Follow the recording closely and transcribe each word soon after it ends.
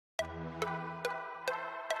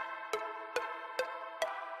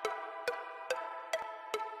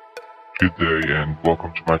Good day and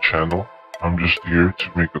welcome to my channel. I'm just here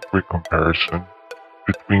to make a quick comparison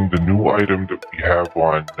between the new item that we have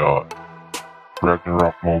on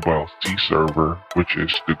Ragnarok Mobile C server, which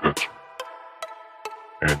is the Guts.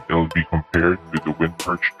 And it'll be compared with the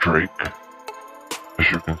Windperch Drake.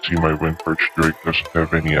 As you can see, my Windperch Drake doesn't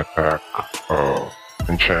have any attack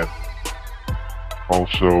enchant.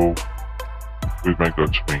 Also, with my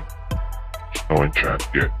Gutswing, there's no enchant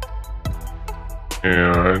yet.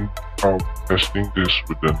 And I'm testing this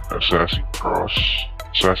with an Assassin Cross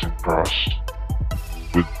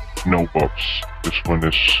with no buffs. This one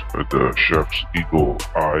is the Chef's Eagle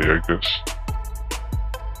Eye, I guess.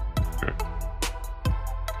 Okay.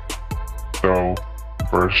 So,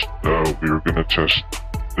 first, we're gonna test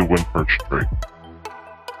the Windperch Drake.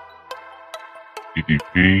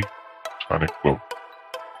 EDP, Sonic Glow.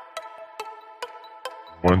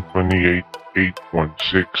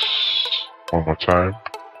 128,816. One more time.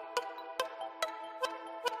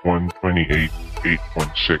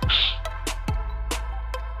 128,816.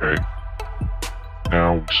 Okay.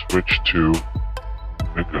 Now we switch to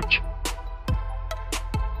the Guts.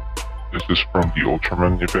 This is from the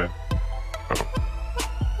Ultraman event.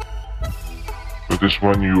 For this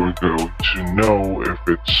one, you are going to know if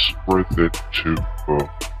it's worth it to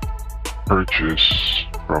purchase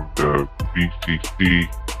from the BCC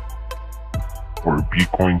or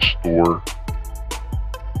Bitcoin store.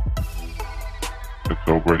 It's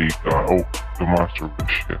already got, the Monster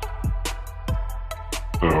Wish, yeah.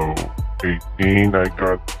 So, 18, I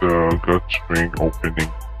got the Gutswing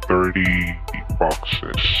opening 30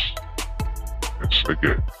 boxes. Yes, I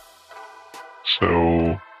get. So,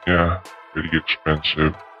 yeah, pretty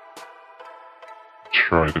expensive. Let's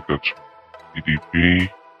try the Gutswing. EDP.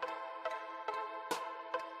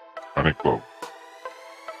 Sonic Glow.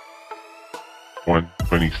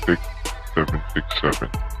 126,767.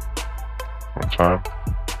 One time.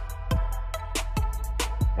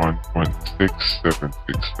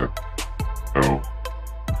 126,767. So,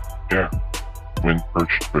 yeah,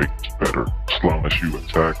 Windperch Drake is better as long as you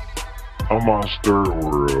attack a monster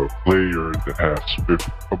or a player that has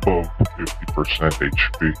above 50%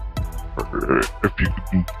 HP. Or if you could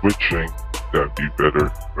do switching, that'd be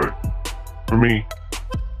better. But for me,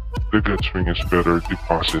 the Gutswing is better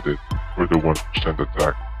deposited for the 1%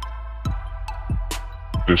 attack.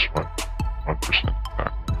 This one, 1%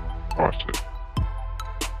 attack. Deposit.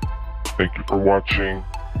 Thank you for watching.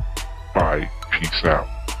 Bye. Peace out.